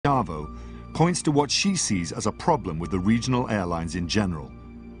Chavo points to what she sees as a problem with the regional airlines in general: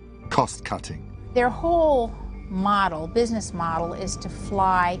 cost cutting. Their whole model, business model, is to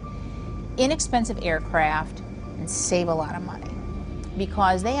fly inexpensive aircraft and save a lot of money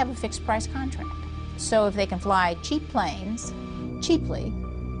because they have a fixed price contract. So if they can fly cheap planes cheaply,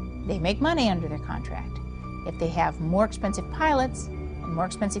 they make money under their contract. If they have more expensive pilots and more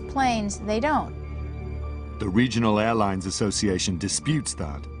expensive planes, they don't. The Regional Airlines Association disputes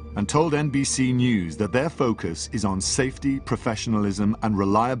that and told NBC News that their focus is on safety, professionalism, and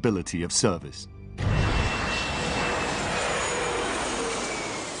reliability of service.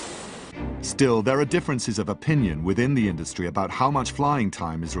 Still, there are differences of opinion within the industry about how much flying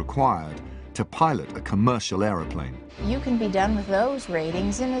time is required to pilot a commercial aeroplane. You can be done with those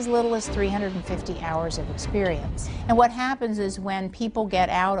ratings in as little as 350 hours of experience. And what happens is when people get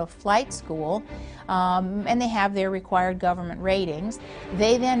out of flight school and they have their required government ratings,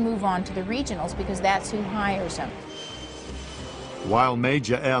 they then move on to the regionals because that's who hires them. While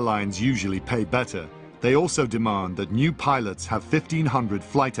major airlines usually pay better, they also demand that new pilots have 1,500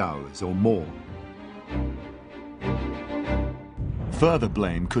 flight hours or more. Further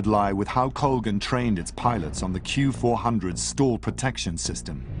blame could lie with how Colgan trained its pilots on the Q400 stall protection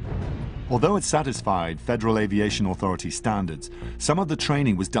system. Although it satisfied Federal Aviation Authority standards, some of the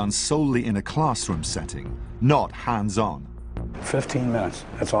training was done solely in a classroom setting, not hands-on. 15 minutes,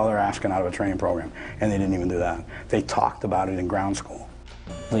 that's all they're asking out of a training program, and they didn't even do that. They talked about it in ground school.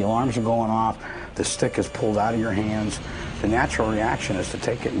 The alarms are going off, the stick is pulled out of your hands. The natural reaction is to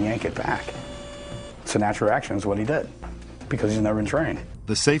take it and yank it back. It's a natural reaction, is what he did, because he's never been trained.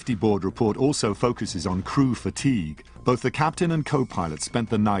 The Safety Board report also focuses on crew fatigue. Both the captain and co-pilot spent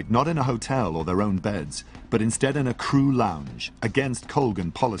the night not in a hotel or their own beds, but instead in a crew lounge, against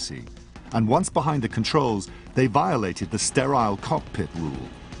Colgan policy. And once behind the controls, they violated the sterile cockpit rule,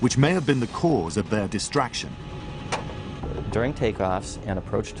 which may have been the cause of their distraction. During takeoffs and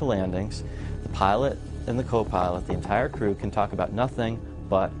approach to landings, the pilot and the co-pilot, the entire crew, can talk about nothing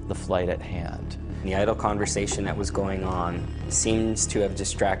but the flight at hand. The idle conversation that was going on seems to have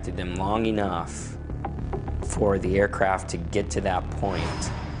distracted them long enough for the aircraft to get to that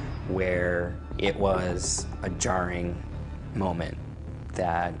point where it was a jarring moment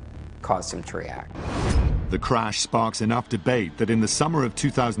that caused him to react. The crash sparks enough debate that in the summer of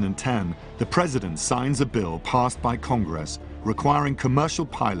 2010, the president signs a bill passed by Congress requiring commercial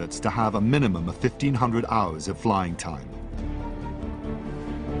pilots to have a minimum of 1,500 hours of flying time.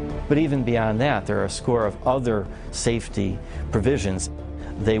 But even beyond that, there are a score of other safety provisions.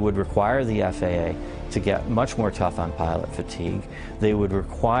 They would require the FAA to get much more tough on pilot fatigue. They would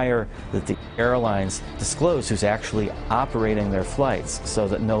require that the airlines disclose who's actually operating their flights so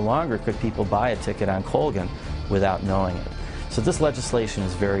that no longer could people buy a ticket on Colgan without knowing it. So this legislation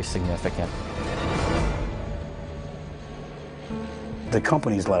is very significant. The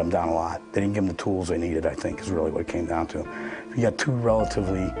companies let them down a lot. They didn't give them the tools they needed, I think, is really what it came down to. You got two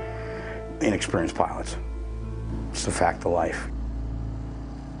relatively inexperienced pilots. It's the fact of life.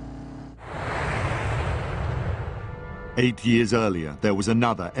 8 years earlier, there was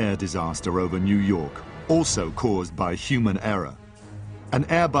another air disaster over New York, also caused by human error. An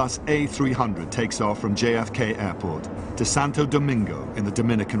Airbus A300 takes off from JFK Airport to Santo Domingo in the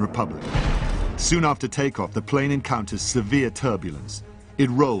Dominican Republic. Soon after takeoff, the plane encounters severe turbulence. It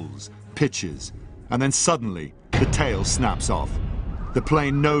rolls, pitches, and then suddenly, the tail snaps off. The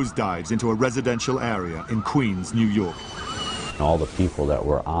plane nosedives into a residential area in Queens, New York. All the people that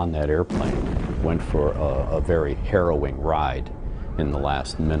were on that airplane went for a very harrowing ride in the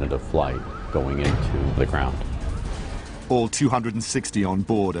last minute of flight going into the ground. All 260 on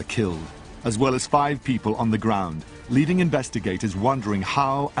board are killed, as well as 5 people on the ground, leaving investigators wondering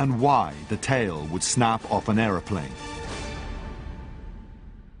how and why the tail would snap off an aeroplane.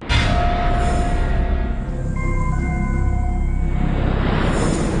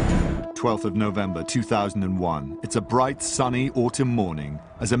 12th of November 2001. It's a bright, sunny autumn morning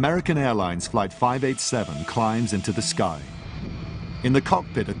as American Airlines Flight 587 climbs into the sky. In the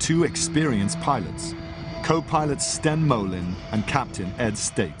cockpit are 2 experienced pilots, co-pilots Sten Molin and Captain Ed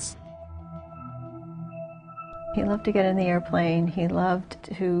States. He loved to get in the airplane. He loved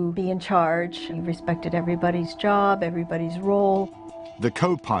to be in charge. He respected everybody's job, everybody's role. The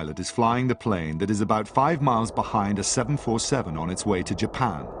co-pilot is flying the plane that is about 5 miles behind a 747 on its way to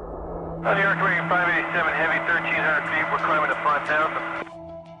Japan. New York, 587, heavy, 1,300 feet. We're climbing to 5,000.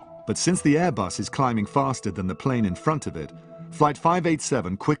 But since the Airbus is climbing faster than the plane in front of it, Flight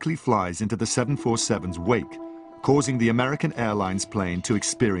 587 quickly flies into the 747's wake, causing the American Airlines plane to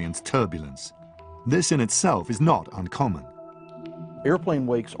experience turbulence. This in itself is not uncommon. Airplane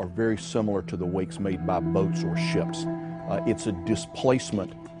wakes are very similar to the wakes made by boats or ships. It's a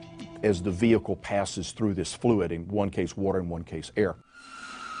displacement as the vehicle passes through this fluid, in one case water, in one case air.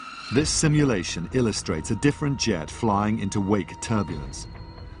 This simulation illustrates a different jet flying into wake turbulence.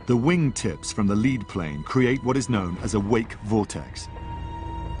 The wing tips from the lead plane create what is known as a wake vortex.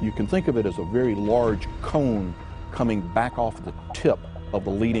 You can think of it as a very large cone coming back off the tip of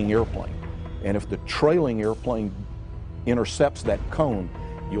the leading airplane. And if the trailing airplane intercepts that cone,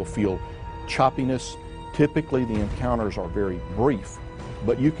 you'll feel choppiness. Typically, the encounters are very brief,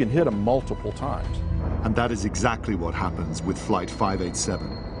 but you can hit them multiple times. And that is exactly what happens with Flight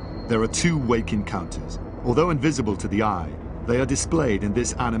 587. There are two wake encounters. Although invisible to the eye, they are displayed in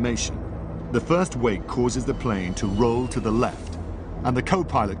this animation. The first wake causes the plane to roll to the left, and the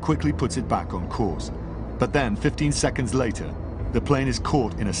co-pilot quickly puts it back on course. But then, 15 seconds later, the plane is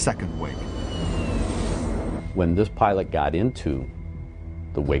caught in a second wake. When this pilot got into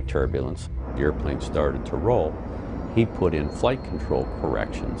the wake turbulence, the airplane started to roll. He put in flight control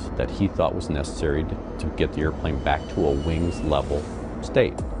corrections that he thought was necessary to get the airplane back to a wings level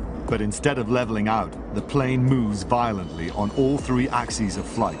state. But instead of leveling out, the plane moves violently on all three axes of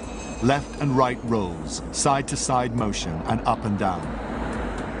flight. Left and right rolls, side-to-side motion, and up and down.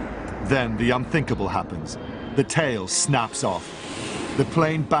 Then the unthinkable happens. The tail snaps off. The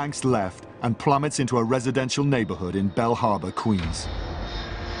plane banks left and plummets into a residential neighborhood in Belle Harbor, Queens.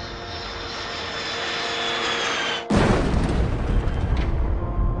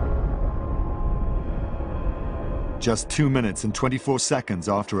 Just 2 minutes and 24 seconds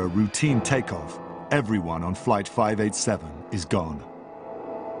after a routine takeoff, everyone on Flight 587 is gone.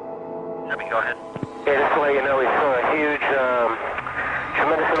 Jimmy, go ahead. Yeah, just to let you know, we saw a huge,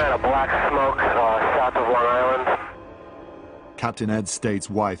 tremendous amount of black smoke south of Long Island. Captain Ed State's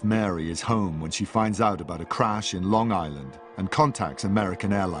wife, Mary, is home when she finds out about a crash in Long Island and contacts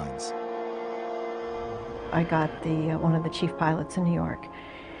American Airlines. I got one of the chief pilots in New York.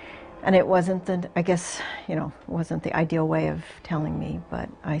 And it wasn't I guess, it wasn't the ideal way of telling me, but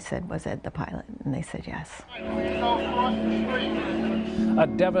I said, was Ed the pilot? And they said yes. A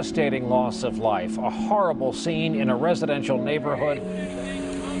devastating loss of life, a horrible scene in a residential neighborhood.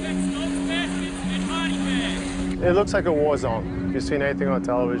 It looks like a war zone. If you've seen anything on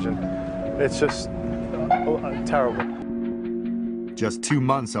television, it's just terrible. Just 2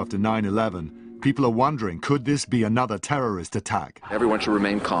 months after 9/11, people are wondering, could this be another terrorist attack? Everyone should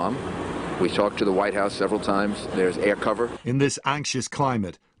remain calm. We talked to the White House several times. There's air cover. In this anxious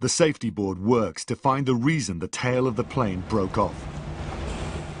climate, the safety board works to find the reason the tail of the plane broke off.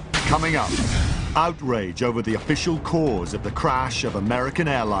 Coming up, outrage over the official cause of the crash of American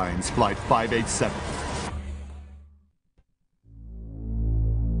Airlines Flight 587.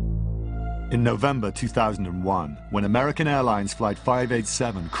 In November 2001, when American Airlines Flight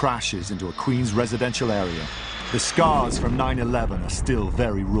 587 crashes into a Queens residential area, the scars from 9/11 are still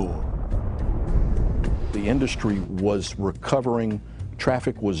very raw. The industry was recovering,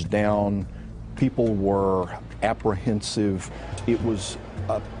 traffic was down, people were apprehensive. It was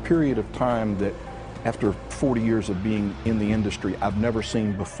a period of time that, after 40 years of being in the industry, I've never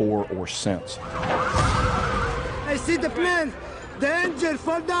seen before or since. I see the plane, the engine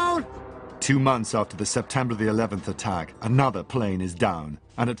fall down. 2 months after the September the 11th attack, another plane is down,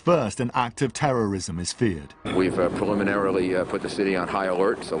 and at first an act of terrorism is feared. We've preliminarily put the city on high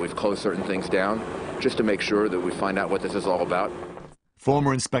alert, so we've closed certain things down, just to make sure that we find out what this is all about.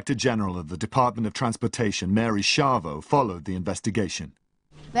 Former Inspector General of the Department of Transportation, Mary Schiavo, followed the investigation.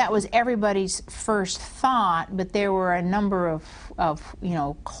 That was everybody's first thought, but there were a number of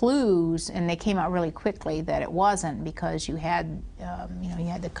clues, and they came out really quickly that it wasn't, because you had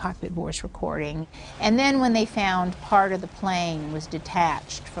the cockpit voice recording. And then when they found part of the plane was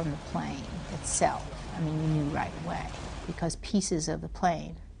detached from the plane itself, you knew right away, because pieces of the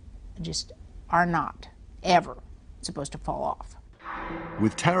plane just are not ever supposed to fall off.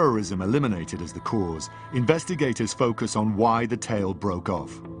 With terrorism eliminated as the cause, investigators focus on why the tail broke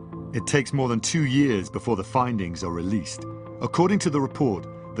off. It takes more than 2 years before the findings are released. According to the report,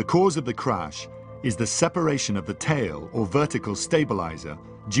 the cause of the crash is the separation of the tail or vertical stabilizer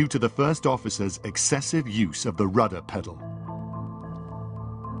due to the first officer's excessive use of the rudder pedal.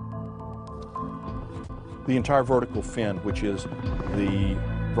 The entire vertical fin, which is the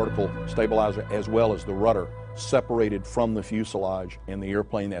vertical stabilizer as well as the rudder, separated from the fuselage, and the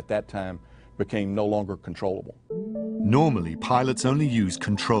airplane at that time became no longer controllable. Normally, pilots only use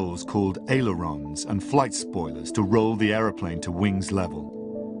controls called ailerons and flight spoilers to roll the airplane to wings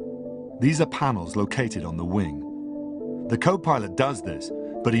level. These are panels located on the wing. The co-pilot does this,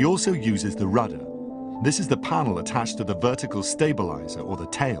 but he also uses the rudder. This is the panel attached to the vertical stabilizer, or the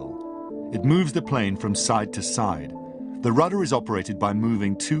tail. It moves the plane from side to side. The rudder is operated by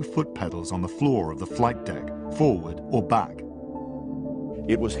moving 2 foot pedals on the floor of the flight deck, forward or back.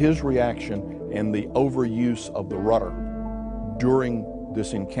 It was his reaction and the overuse of the rudder during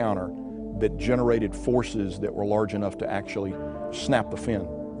this encounter that generated forces that were large enough to actually snap the fin,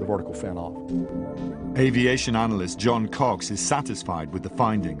 the vertical fin, off. Aviation analyst John Cox is satisfied with the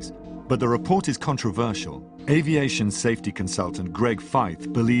findings, but the report is controversial. Aviation safety consultant Greg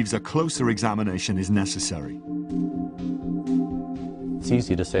Feith believes a closer examination is necessary. It's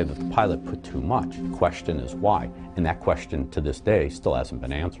easy to say that the pilot put too much. The question is why, and that question to this day still hasn't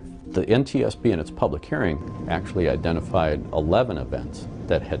been answered. The NTSB in its public hearing actually identified 11 events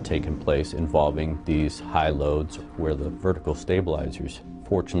that had taken place involving these high loads where the vertical stabilizers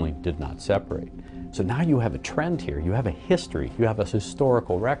fortunately did not separate. So now you have a trend here, you have a history, you have a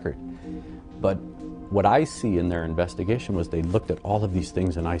historical record. But what I see in their investigation was they looked at all of these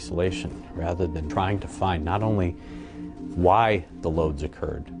things in isolation rather than trying to find not only why the loads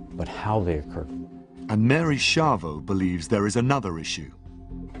occurred, but how they occurred. And Mary Chavo believes there is another issue.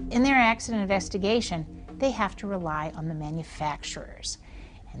 In their accident investigation, they have to rely on the manufacturers.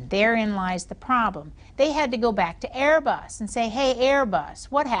 And therein lies the problem. They had to go back to Airbus and say, hey, Airbus,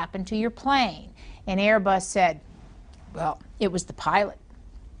 what happened to your plane? And Airbus said, well, it was the pilot.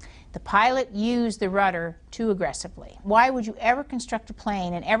 The pilot used the rudder too aggressively. Why would you ever construct a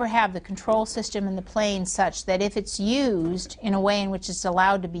plane and ever have the control system in the plane such that if it's used in a way in which it's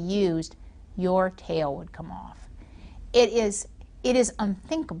allowed to be used, your tail would come off? It is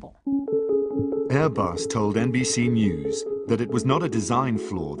unthinkable. Airbus told NBC News that it was not a design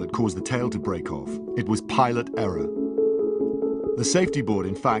flaw that caused the tail to break off. It was pilot error. The safety board,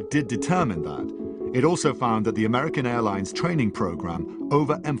 in fact, did determine that. It also found that the American Airlines training program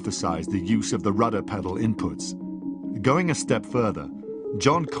overemphasized the use of the rudder pedal inputs. Going a step further,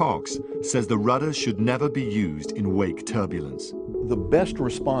 John Cox says the rudder should never be used in wake turbulence. The best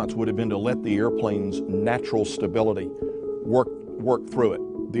response would have been to let the airplane's natural stability work through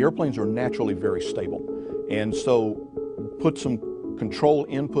it. The airplanes are naturally very stable, and so put some control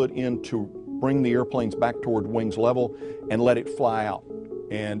input in to bring the airplanes back toward wings level and let it fly out,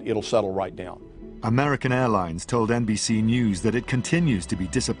 and it'll settle right down. American Airlines told NBC News that it continues to be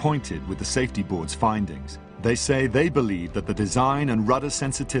disappointed with the safety board's findings. They say they believe that the design and rudder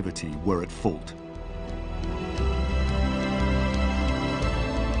sensitivity were at fault.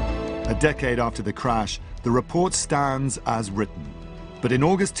 A decade after the crash, the report stands as written. But in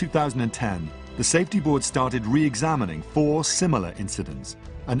August 2010, the safety board started re-examining 4 similar incidents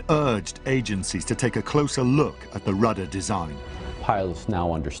and urged agencies to take a closer look at the rudder design. Pilots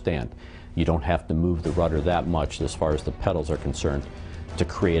now understand you don't have to move the rudder that much as far as the pedals are concerned to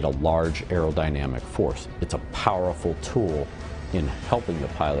create a large aerodynamic force. It's a powerful tool in helping the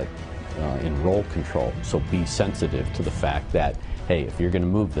pilot in roll control. So be sensitive to the fact that, hey, if you're going to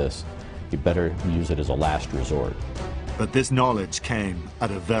move this, you better use it as a last resort. But this knowledge came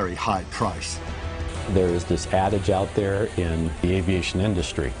at a very high price. There is this adage out there in the aviation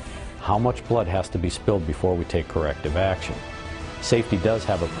industry, how much blood has to be spilled before we take corrective action? Safety does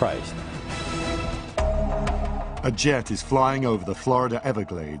have a price. A jet is flying over the Florida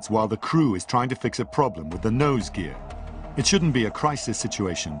Everglades while the crew is trying to fix a problem with the nose gear. It shouldn't be a crisis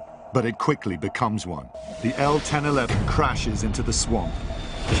situation, but it quickly becomes one. The L-1011 crashes into the swamp,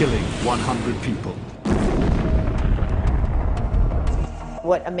 killing 100 people.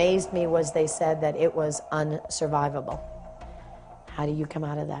 What amazed me was they said that it was unsurvivable. How do you come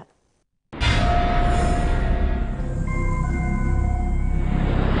out of that?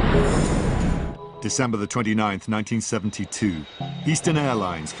 December the 29th, 1972, Eastern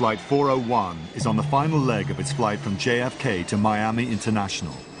Airlines Flight 401 is on the final leg of its flight from JFK to Miami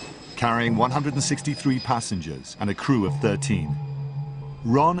International, carrying 163 passengers and a crew of 13.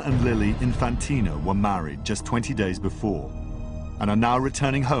 Ron and Lily Infantino were married just 20 days before and are now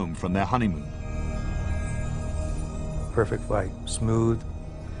returning home from their honeymoon. Perfect flight, smooth,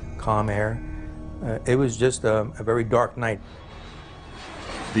 calm air. It was just a very dark night.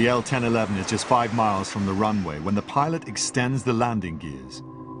 The L-1011 is just 5 miles from the runway when the pilot extends the landing gears.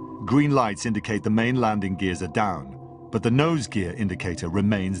 Green lights indicate the main landing gears are down, but the nose gear indicator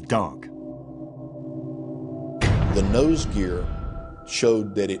remains dark. The nose gear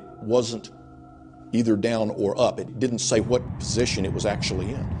showed that it wasn't either down or up. It didn't say what position it was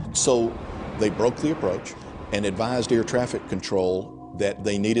actually in. So they broke the approach and advised air traffic control that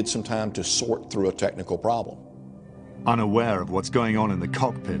they needed some time to sort through a technical problem. Unaware of what's going on in the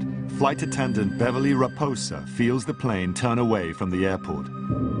cockpit, flight attendant Beverly Raposa feels the plane turn away from the airport.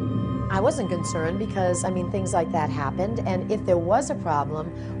 I wasn't concerned because, I mean, things like that happened, and if there was a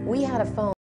problem, we had a phone